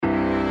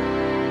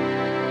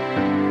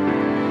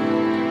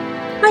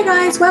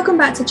Hi guys, welcome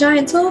back to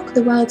Giant Talk,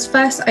 the world's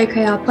first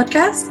OKR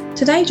podcast.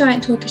 Today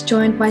Giant Talk is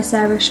joined by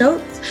Sarah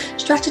Schultz,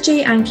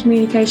 Strategy and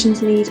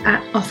Communications Lead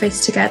at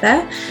Office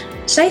Together.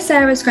 Today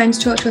Sarah is going to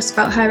talk to us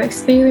about her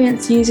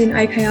experience using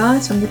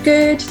OKRs, from the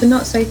good, the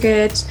not so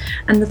good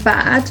and the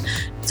bad.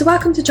 So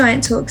welcome to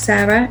Giant Talk,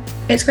 Sarah.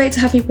 It's great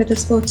to have you with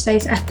us for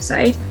today's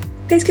episode.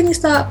 Please can you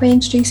start by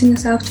introducing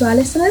yourself to our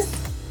listeners?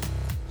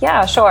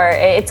 Yeah, sure.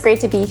 It's great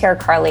to be here,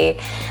 Carly.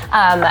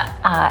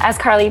 As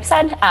Carly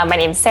said, my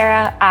name is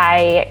Sarah.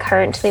 I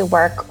currently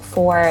work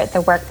for the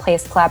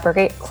workplace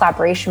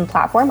collaboration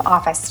platform,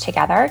 Office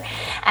Together,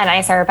 and I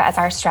serve as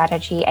our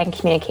strategy and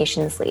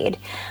communications lead.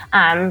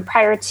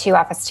 Prior to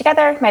Office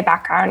Together, my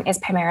background is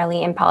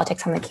primarily in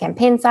politics on the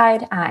campaign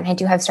side, and I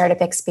do have startup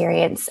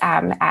experience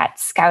at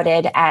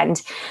Scouted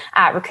and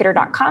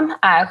Recruiter.com,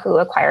 who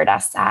acquired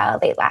us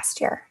late last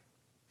year.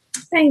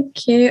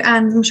 Thank you,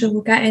 and I'm sure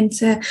we'll get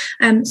into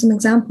some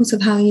examples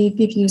of how you've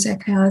used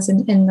OKRs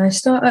in those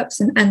startups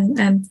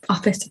and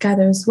Office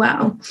Together as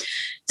well.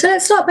 So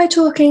let's start by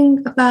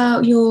talking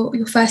about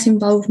your first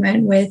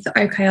involvement with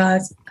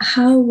OKRs.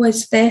 How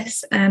was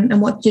this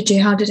and what did you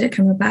do? How did it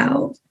come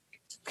about?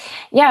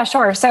 Yeah,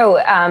 sure. So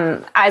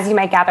as you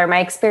might gather, my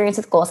experience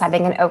with goal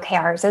setting and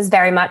OKRs is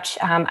very much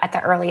at the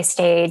early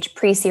stage,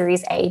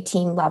 pre-Series A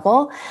team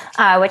level,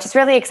 which is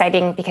really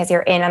exciting because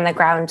you're in on the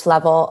ground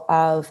level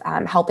of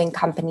helping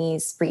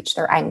companies reach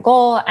their end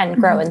goal and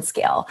grow and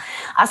scale.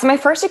 So my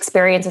first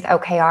experience with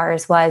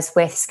OKRs was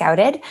with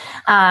Scouted,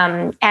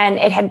 and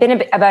it had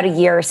been about a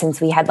year since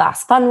we had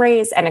last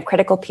fundraised and a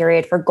critical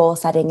period for goal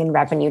setting and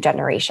revenue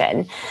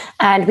generation.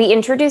 And we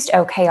introduced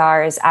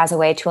OKRs as a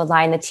way to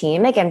align the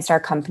team against our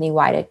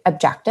company-wide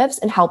objectives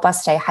and help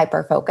us stay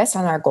hyper-focused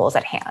on our goals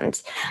at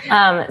hand.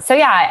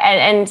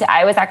 And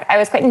I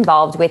was quite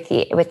involved with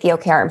the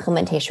OKR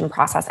implementation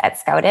process at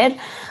Scouted.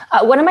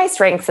 One of my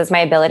strengths is my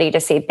ability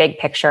to see big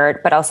picture,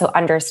 but also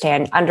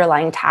understand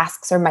underlying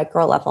tasks or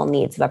micro-level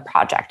needs of a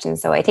project. And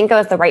so I think I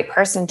was the right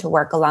person to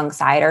work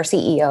alongside our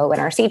CEO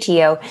and our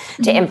CTO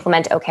to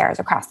implement OKRs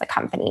across the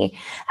company.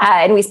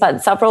 And we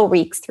spent several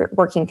weeks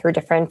working through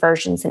different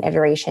versions and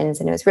iterations,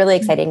 and it was really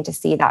exciting to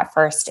see that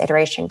first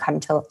iteration come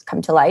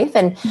to life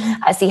and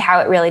see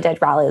how it really did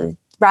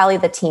rally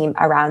the team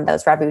around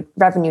those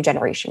revenue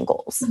generation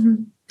goals.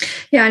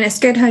 Yeah, and it's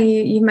good how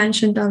you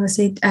mentioned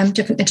obviously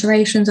different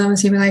iterations.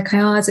 Obviously with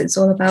OKRs, it's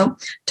all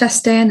about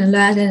testing and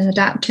learning and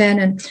adapting,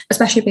 and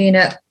especially being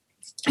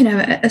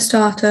a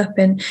startup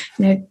and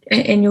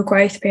in your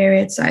growth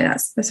period. So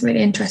that's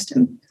really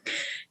interesting.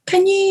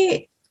 Can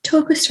you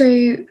talk us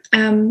through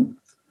an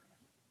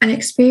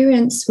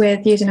experience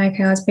with using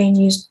OKRs being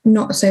used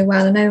not so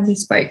well? I know we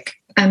spoke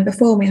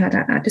before we had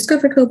a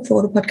discovery call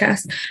before the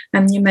podcast,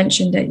 and you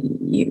mentioned that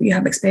you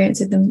have experience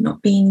with them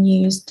not being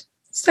used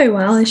so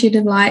well as you'd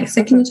have liked.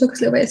 So can you talk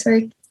us a little bit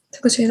through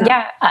that?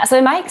 Yeah. So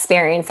in my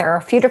experience, there are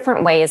a few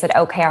different ways that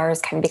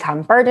OKRs can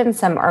become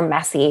burdensome or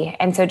messy.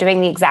 And so doing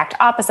the exact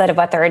opposite of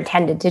what they're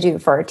intended to do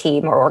for a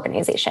team or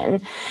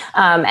organization.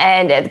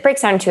 And it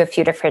breaks down to a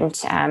few different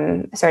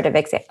sort of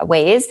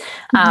ways.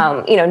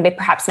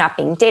 Perhaps not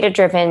being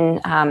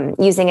data-driven,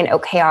 using an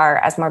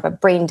OKR as more of a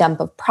brain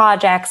dump of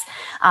projects,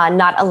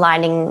 not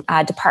aligning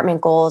department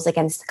goals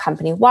against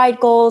company-wide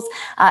goals,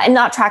 and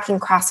not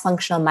tracking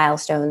cross-functional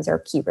milestones or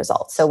key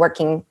results. So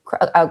working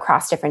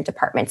across different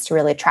departments to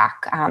really track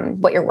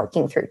what you're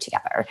working through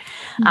together.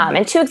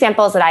 And two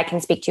examples that I can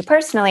speak to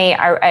personally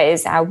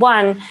is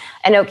one,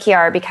 an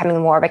OKR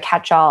becoming more of a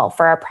catch-all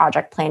for a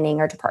project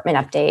planning or department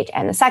update.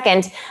 And the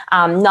second,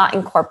 not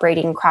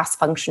incorporating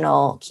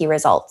cross-functional key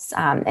results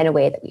in a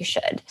way that we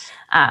should.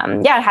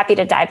 Happy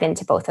to dive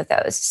into both of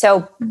those.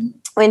 So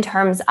in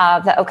terms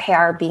of the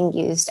OKR being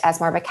used as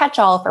more of a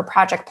catch-all for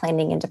project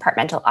planning and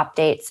departmental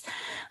updates,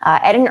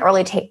 at an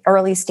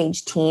early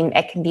stage team,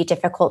 it can be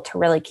difficult to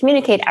really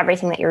communicate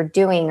everything that you're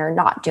doing or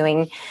not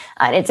doing.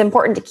 And it's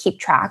important to keep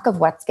track of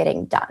what's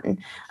getting done.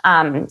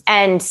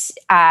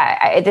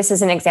 This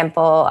is an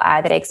example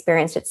that I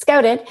experienced at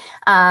Scouted.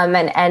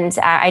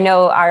 I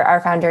know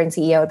our founder and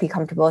CEO would be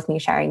comfortable with me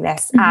sharing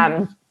this.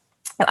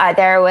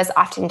 There was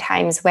often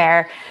times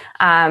where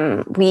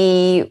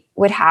we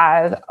would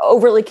have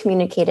overly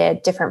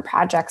communicated different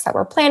projects that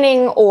we're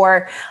planning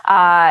or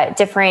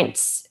different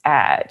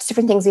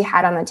things we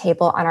had on the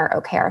table on our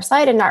OKR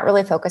slide, and not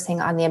really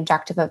focusing on the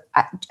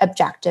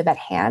objective at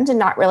hand, and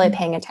not really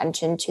paying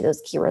attention to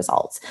those key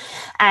results.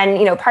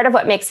 And part of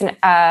what makes an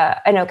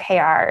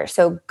OKR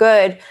so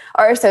good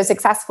or so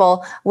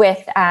successful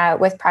with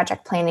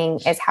project planning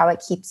is how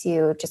it keeps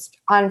you just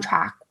on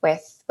track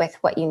with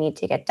what you need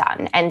to get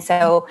done. And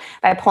so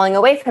by pulling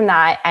away from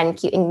that and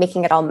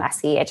making it all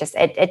messy,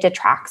 it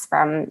detracts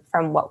from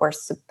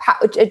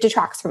it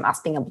detracts from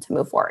us being able to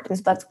move forward. And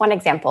so that's one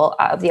example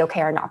of the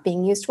OKR not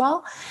being used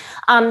well.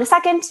 The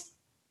second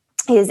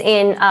is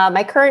in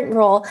my current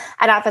role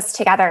at Office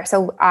Together.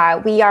 So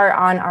we are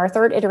on our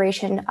third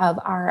iteration of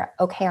our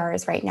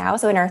OKRs right now.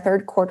 So in our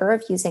third quarter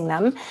of using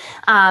them.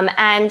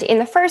 And in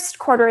the first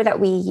quarter that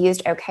we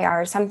used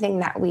OKRs, something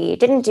that we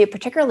didn't do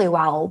particularly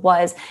well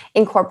was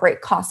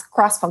incorporate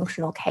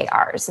cross-functional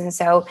KRs. And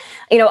so,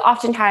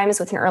 oftentimes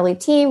with an early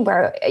team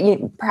where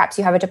perhaps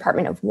you have a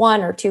department of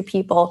 1 or 2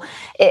 people,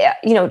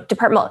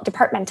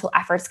 departmental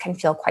efforts can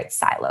feel quite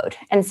siloed.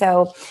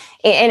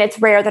 And it's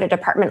rare that a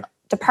department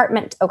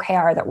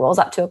OKR that rolls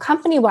up to a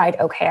company-wide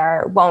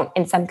OKR won't,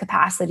 in some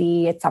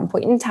capacity, at some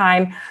point in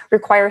time,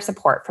 require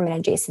support from an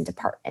adjacent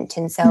department.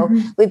 And so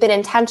we've been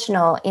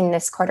intentional in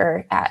this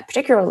quarter,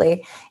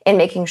 particularly in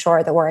making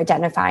sure that we're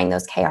identifying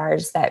those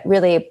KRs that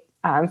really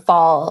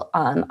fall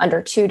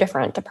under 2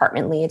 different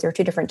department leads or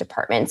 2 different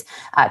departments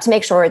to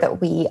make sure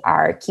that we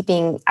are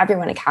keeping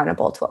everyone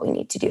accountable to what we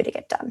need to do to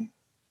get done.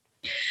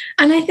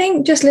 And I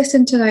think just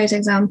listen to those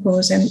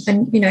examples and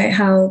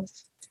how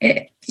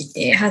it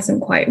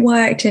hasn't quite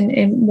worked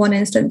in one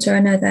instance or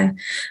another.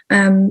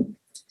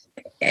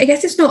 I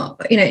guess it's not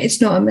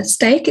a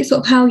mistake. It's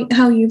sort of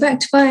how you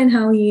rectify and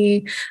how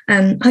you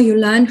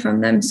learn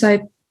from them.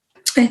 So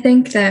I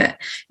think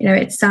that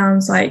it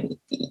sounds like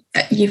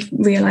you've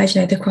realised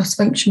the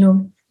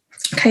cross-functional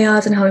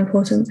KRs and how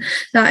important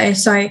that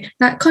is. So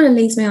that kind of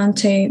leads me on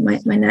to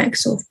my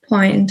next sort of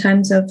point in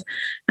terms of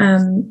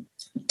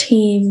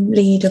team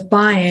leader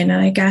buy-in.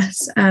 And I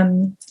guess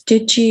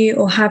did you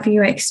or have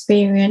you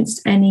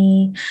experienced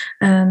any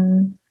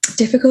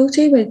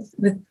difficulty with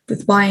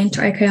buying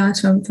to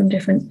OKRs from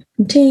different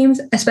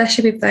teams,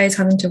 especially with those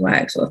having to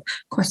work sort of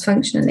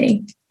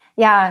cross-functionally?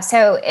 Yeah.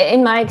 So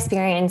in my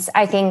experience,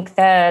 I think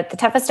the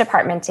toughest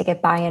department to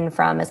get buy-in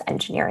from is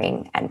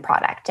engineering and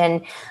product.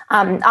 And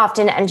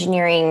often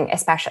engineering,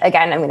 especially,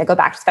 again, I'm going to go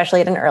back, especially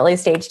at an early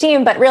stage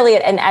team, but really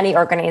in any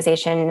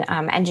organization,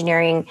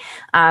 engineering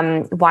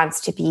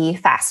wants to be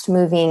fast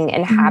moving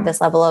and have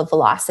this level of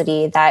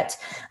velocity that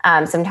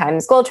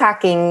sometimes goal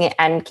tracking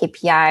and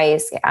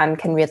KPIs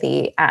can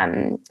really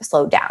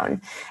slow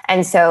down.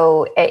 And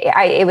so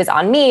it was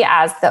on me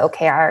as the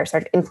OKR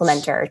sort of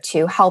implementer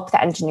to help the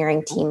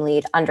engineering team lead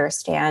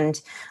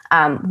understand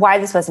why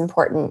this was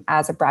important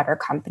as a broader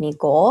company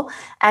goal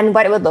and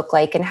what it would look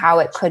like and how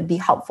it could be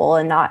helpful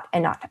and not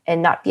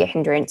be a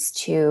hindrance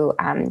to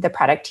the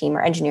product team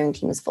or engineering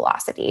team's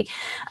velocity.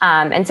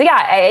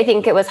 I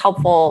think it was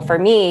helpful for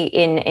me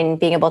in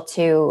being able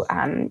to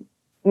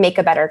make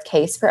a better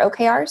case for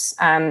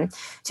OKRs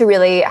to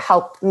really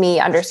help me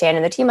understand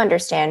and the team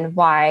understand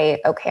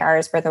why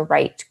OKRs were the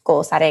right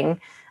goal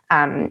setting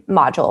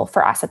module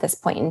for us at this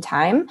point in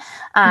time.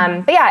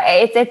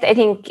 I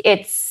think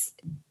it's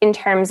in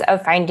terms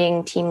of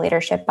finding team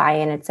leadership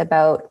buy-in, it's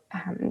about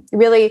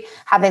really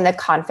having the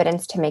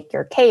confidence to make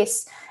your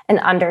case and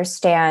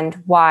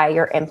understand why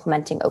you're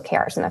implementing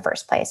OKRs in the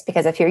first place.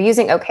 Because if you're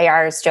using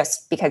OKRs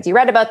just because you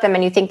read about them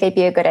and you think they'd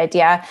be a good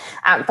idea,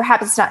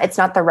 perhaps it's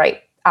not the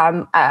right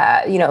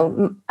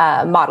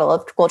model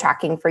of goal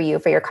tracking for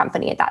your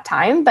company at that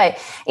time. But,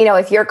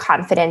 if you're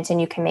confident and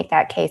you can make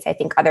that case, I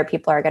think other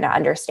people are going to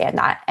understand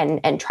that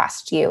and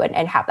trust you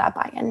and have that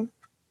buy-in.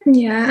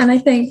 Yeah. And I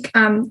think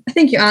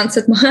you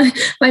answered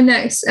my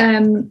next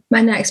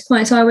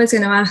point. So I was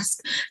going to ask,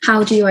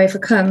 how do you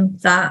overcome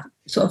that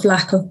sort of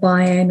lack of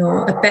buy-in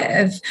or a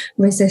bit of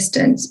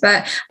resistance?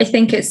 But I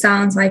think it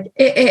sounds like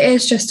it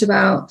is just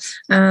about,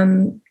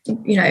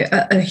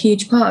 a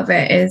huge part of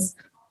it is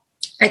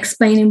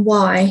explaining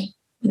why,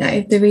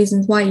 the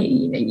reasons why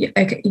you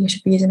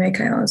should be using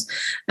OKRs,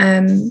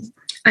 and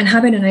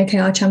having an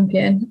OKR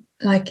champion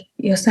like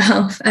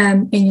yourself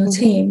in your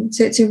team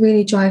to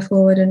really drive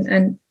forward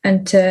and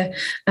to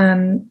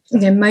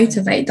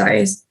motivate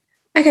those.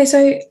 Okay,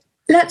 so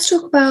let's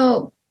talk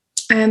about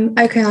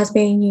OKRs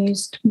being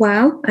used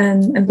well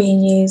and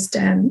being used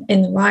in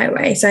the right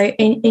way. So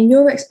in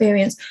your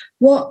experience,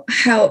 what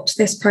helps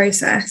this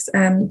process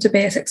to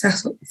be a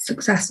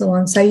successful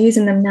one? So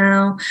using them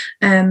now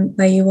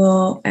where you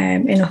are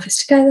in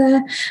Office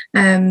Together,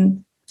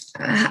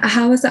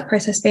 how has that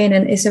process been?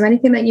 And is there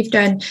anything that you've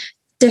done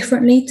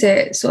differently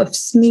to sort of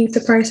smooth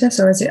the process,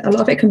 or is it a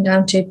lot of it come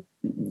down to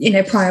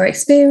prior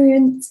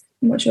experience?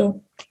 What's your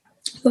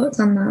thoughts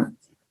on that?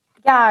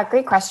 Yeah,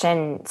 great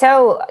question.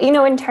 So,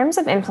 in terms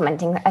of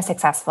implementing a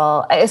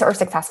successful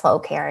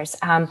OKRs,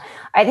 I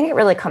think it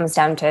really comes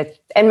down to,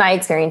 in my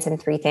experience, in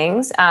 3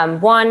 things.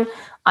 1,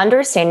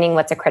 understanding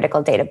what's a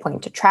critical data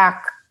point to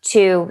track.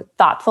 2,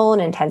 thoughtful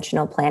and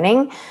intentional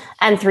planning.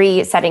 And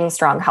 3, setting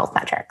strong health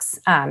metrics.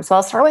 So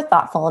I'll start with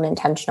thoughtful and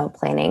intentional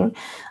planning.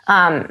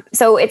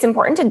 So it's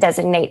important to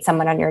designate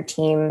someone on your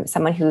team,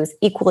 someone who's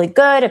equally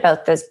good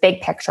about those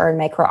big picture and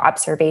micro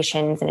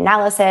observations and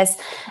analysis,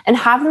 and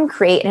have them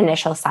create an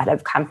initial set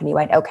of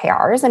company-wide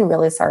OKRs and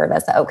really serve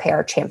as the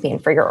OKR champion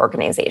for your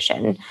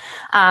organization.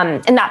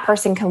 And that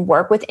person can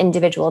work with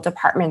individual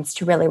departments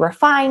to really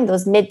refine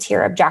those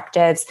mid-tier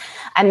objectives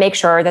and make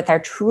sure that they're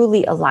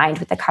truly aligned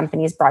with the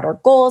company's broader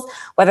goals,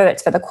 whether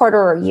it's for the quarter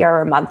or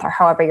year or month or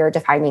however you're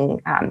defining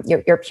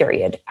your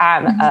period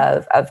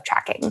of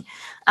tracking.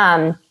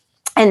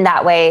 And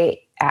that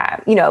way,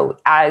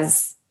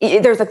 as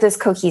there's like this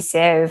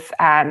cohesive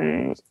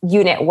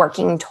unit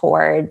working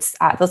towards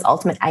those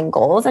ultimate end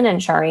goals and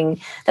ensuring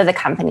that the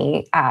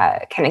company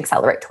can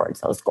accelerate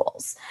towards those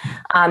goals.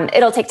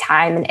 It'll take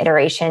time and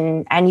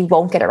iteration, and you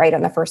won't get it right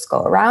on the first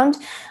go around.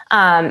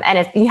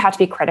 You have to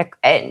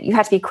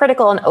be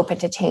critical and open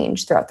to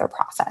change throughout the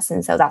process.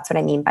 And so that's what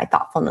I mean by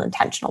thoughtful and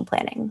intentional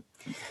planning.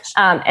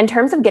 In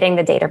terms of getting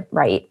the data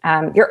right,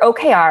 your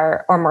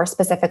OKR, or more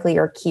specifically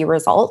your key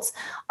results,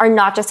 are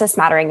not just a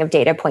smattering of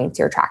data points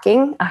you're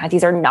tracking.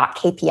 These are not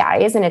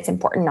KPIs, and it's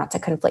important not to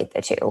conflate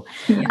the two.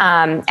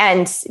 Yeah.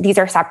 And these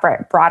are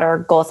separate, broader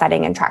goal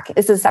setting and tracking.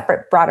 This is a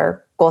separate,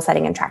 broader goal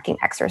setting and tracking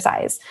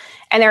exercise.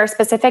 And there are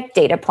specific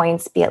data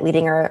points, be it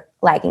leading or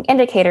lagging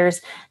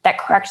indicators, that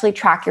correctly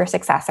track your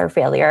success or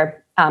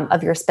failure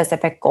of your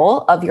specific goal,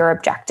 of your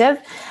objective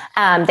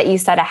that you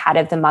set ahead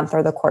of the month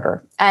or the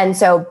quarter. And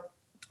so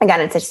again,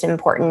 it's just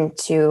important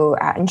to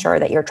ensure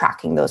that you're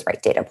tracking those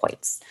right data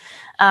points.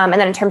 And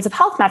then in terms of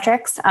health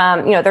metrics,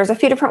 there's a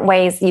few different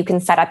ways you can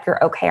set up your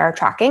OKR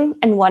tracking.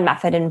 And one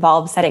method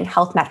involves setting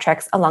health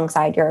metrics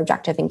alongside your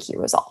objective and key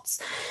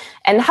results.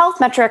 And the health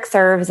metric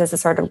serves as a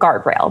sort of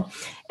guardrail.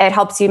 It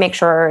helps you make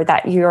sure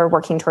that you're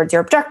working towards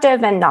your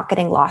objective and not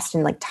getting lost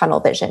in like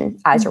tunnel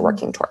vision as you're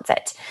working towards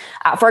it.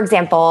 For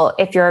example,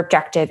 if your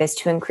objective is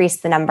to increase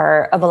the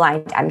number of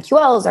aligned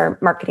MQLs or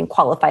marketing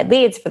qualified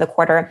leads for the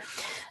quarter,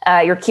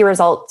 your key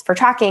results for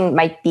tracking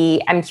might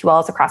be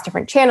MQLs across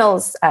different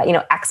channels,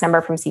 X number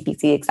from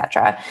CPC, et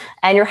cetera.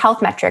 And your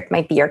health metric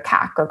might be your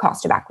CAC, or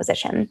cost of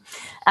acquisition.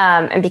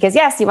 And because,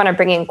 yes, you want to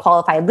bring in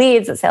qualified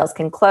leads that sales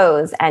can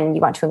close, and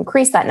you want to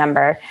increase that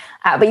number,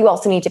 but you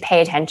also need to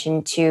pay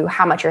attention to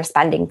how much you're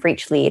spending for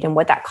each lead and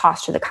what that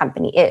cost to the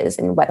company is,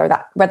 and whether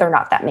or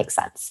not that makes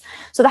sense.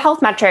 So the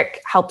health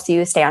metric helps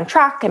you stay on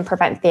track and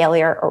prevent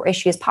failure or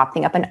issues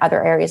popping up in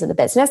other areas of the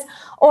business.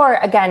 Or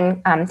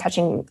again,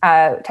 touching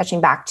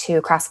back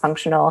to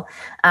cross-functional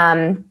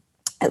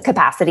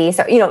capacity.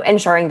 So,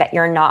 ensuring that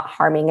you're not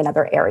harming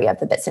another area of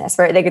the business.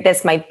 Where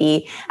this might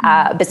be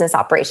business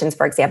operations,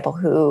 for example,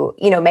 who,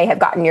 may have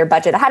gotten your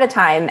budget ahead of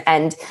time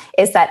and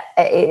is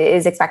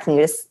expecting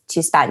you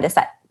to spend a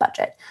set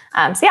budget.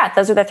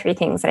 Those are the three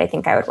things that I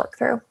think I would work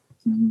through.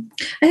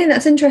 I think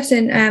that's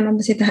interesting.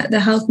 Obviously, the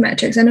health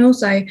metrics, and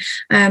also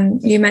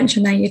you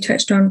mentioned that you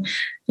touched on,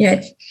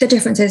 the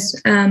differences.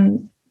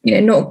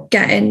 Not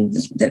getting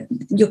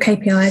your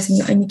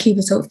KPIs and your key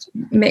results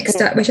mixed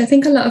up, which I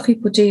think a lot of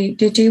people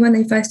do when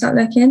they first start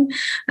looking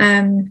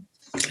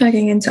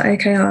into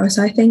OKR.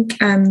 So I think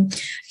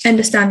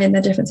understanding the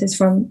differences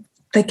from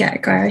the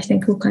get-go, I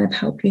think, will kind of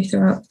help you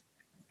throughout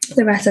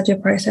the rest of your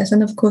process.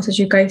 And of course, as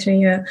you go through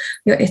your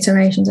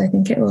iterations, I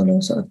think it will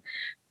all sort of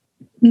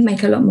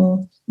make a lot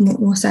more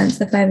sense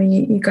the further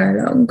you go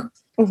along.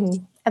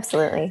 Mm-hmm.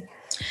 Absolutely.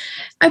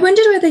 I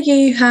wondered whether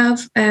you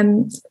have,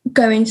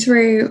 going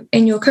through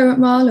in your current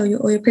role or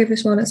your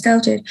previous role at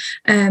Scouted,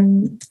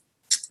 had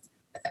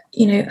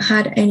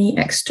any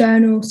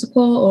external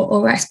support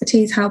or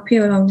expertise help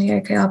you along the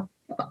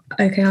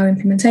OKR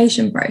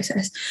implementation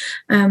process.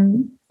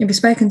 We've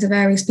spoken to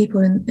various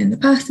people in the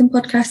past in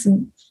podcasts,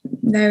 and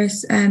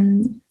various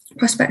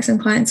prospects and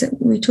clients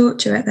that we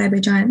talked to at There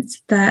Be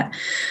Giants that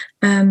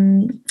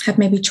have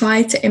maybe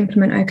tried to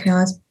implement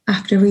OKRs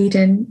after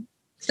reading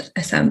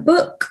a certain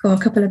book or a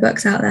couple of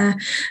books out there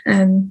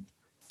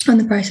on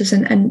the process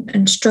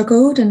and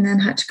struggled, and then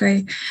had to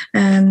go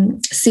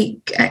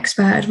seek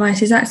expert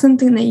advice. Is that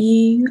something that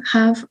you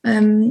have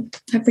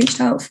reached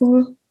out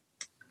for?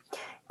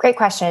 Great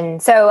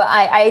question. So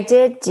I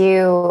did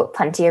do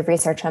plenty of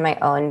research on my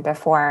own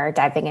before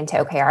diving into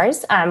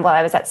OKRs while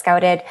I was at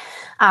Scouted.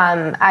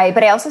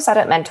 But I also sought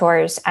out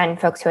mentors and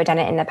folks who had done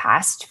it in the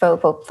past,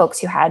 folks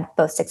who had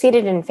both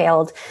succeeded and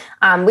failed.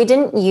 We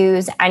didn't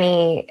use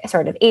any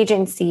sort of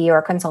agency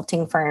or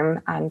consulting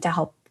firm to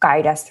help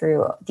guide us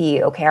through the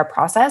OKR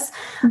process.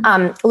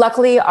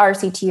 Luckily, our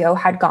CTO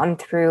had gone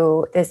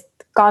through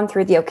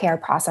the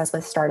OKR process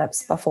with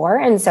startups before.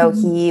 And so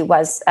he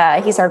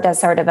served as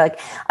sort of like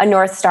a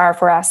North Star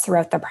for us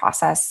throughout the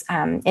process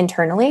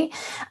internally.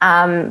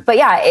 But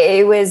yeah,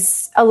 it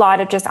was a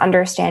lot of just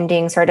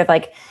understanding sort of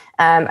like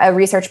a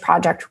research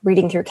project,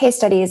 reading through case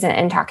studies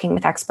and talking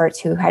with experts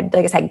who had,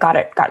 like I said,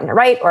 gotten it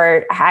right,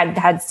 or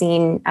had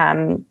seen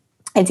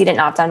it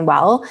not done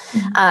well,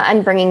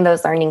 and bringing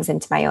those learnings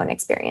into my own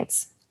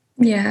experience.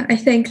 Yeah, I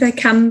think there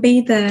can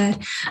be the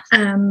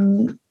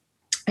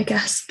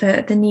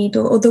need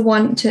or the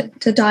want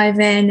to dive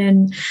in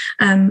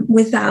and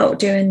without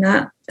doing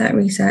that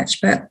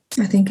research. But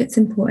I think it's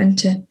important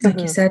to, like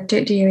you said, do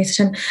your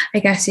research. And I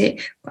guess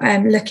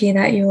lucky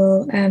that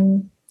your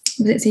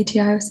was it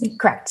CTO?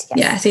 Correct.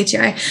 Yes. Yeah,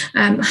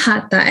 CTO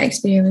had that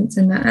experience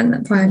and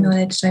that prior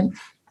knowledge, so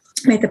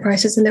made the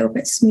process a little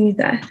bit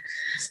smoother.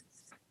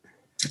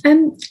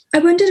 I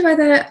wondered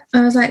whether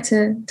I would like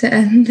to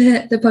end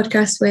the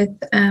podcast with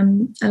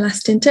a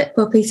lasting tip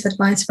or piece of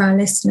advice for our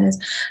listeners.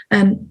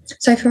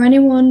 So for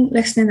anyone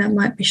listening that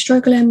might be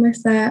struggling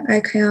with their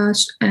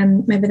OKRs,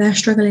 maybe they're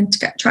struggling to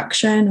get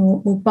traction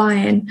or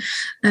buy-in,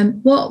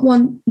 what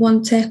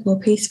one tip or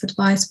piece of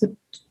advice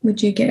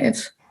would you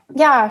give?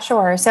 Yeah,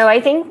 sure. So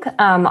I think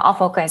I'll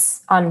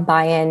focus on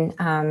buy-in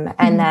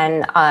and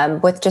then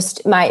with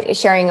just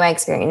sharing my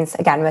experience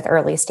again with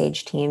early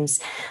stage teams,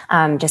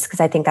 just because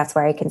I think that's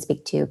where I can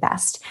speak to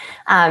best.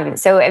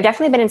 So I've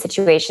definitely been in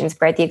situations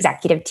where the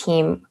executive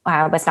team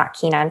was not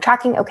keen on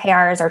tracking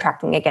OKRs or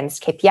tracking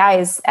against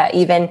KPIs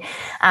even,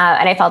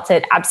 and I felt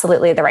it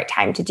absolutely the right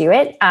time to do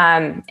it.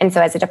 And so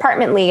as a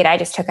department lead, I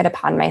just took it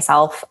upon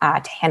myself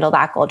to handle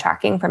that goal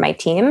tracking for my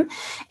team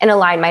and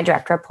align my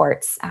direct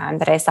reports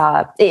that I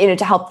saw,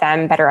 to help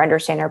them better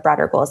understand our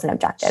broader goals and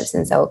objectives.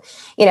 And so,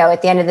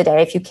 at the end of the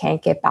day, if you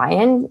can't get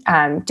buy-in,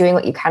 doing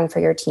what you can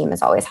for your team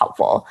is always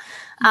helpful.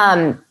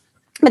 But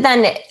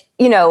then,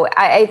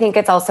 I think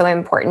it's also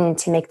important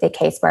to make the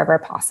case wherever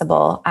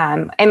possible.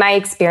 In my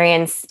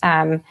experience,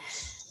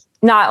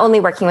 not only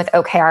working with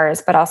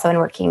OKRs, but also in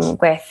working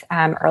with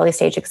early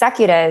stage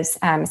executives.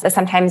 So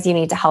sometimes you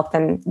need to help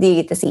them,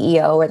 the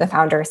CEO or the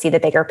founder, see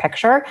the bigger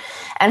picture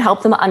and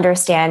help them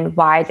understand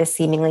why the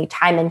seemingly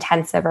time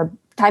intensive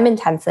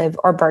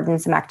or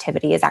burdensome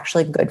activity is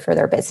actually good for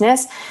their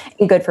business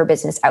and good for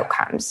business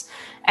outcomes.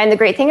 And the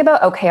great thing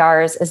about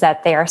OKRs is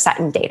that they are set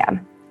in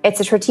data. It's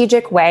a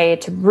strategic way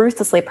to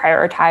ruthlessly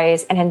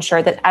prioritize and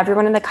ensure that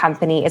everyone in the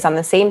company is on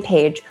the same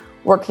page,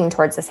 working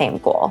towards the same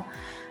goal.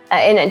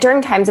 And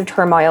during times of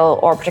turmoil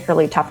or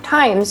particularly tough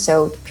times,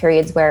 so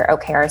periods where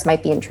OKRs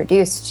might be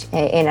introduced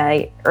in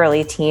an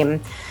early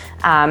team,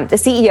 the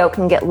CEO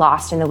can get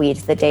lost in the weeds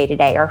of the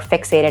day-to-day or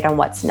fixated on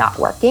what's not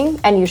working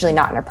and usually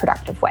not in a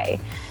productive way.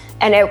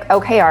 And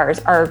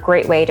OKRs are a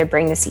great way to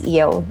bring the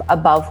CEO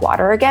above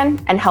water again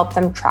and help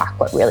them track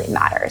what really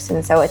matters.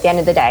 And so at the end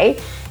of the day,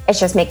 it's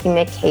just making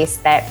the case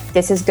that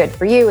this is good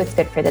for you, it's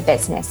good for the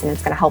business, and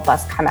it's going to help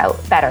us come out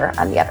better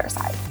on the other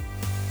side.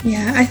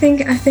 Yeah, I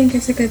think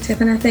it's a good tip,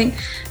 and I think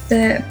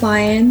the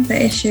buy-in,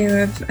 the issue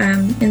of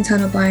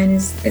internal buy-in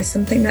is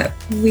something that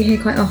we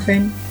hear quite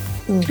often.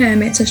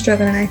 It's a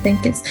struggle, and I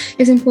think it's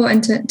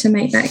important to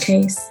make that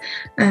case.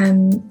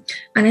 And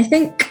I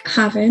think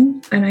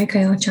having an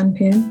OKR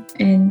champion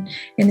in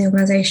the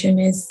organisation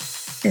is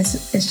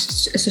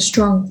a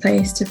strong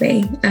place to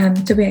be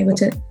able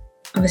to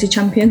obviously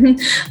champion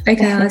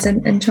OKRs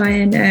and try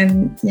and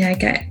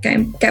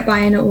get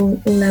buy-in at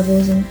all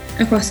levels and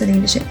across the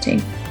leadership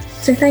team.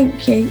 So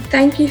thank you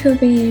for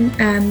being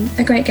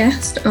a great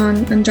guest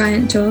on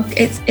Giant Talk.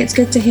 It's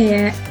good to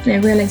hear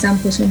real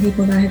examples from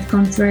people that have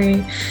gone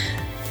through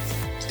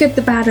good,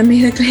 the bad, and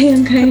the ugly.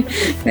 I'm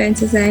going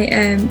to say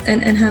and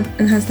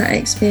has that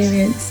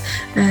experience.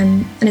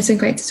 And it's been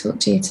great to talk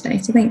to you today.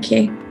 So thank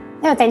you.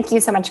 No, thank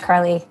you so much,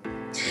 Carly.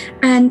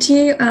 And to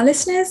you, our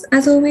listeners,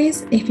 as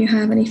always, if you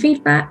have any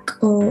feedback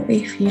or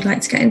if you'd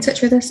like to get in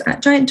touch with us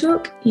at Giant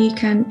Talk, you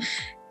can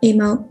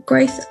email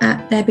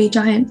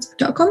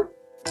growth@therebegiant.com.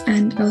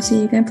 And I'll see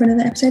you again for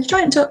another episode of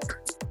Giant Talk.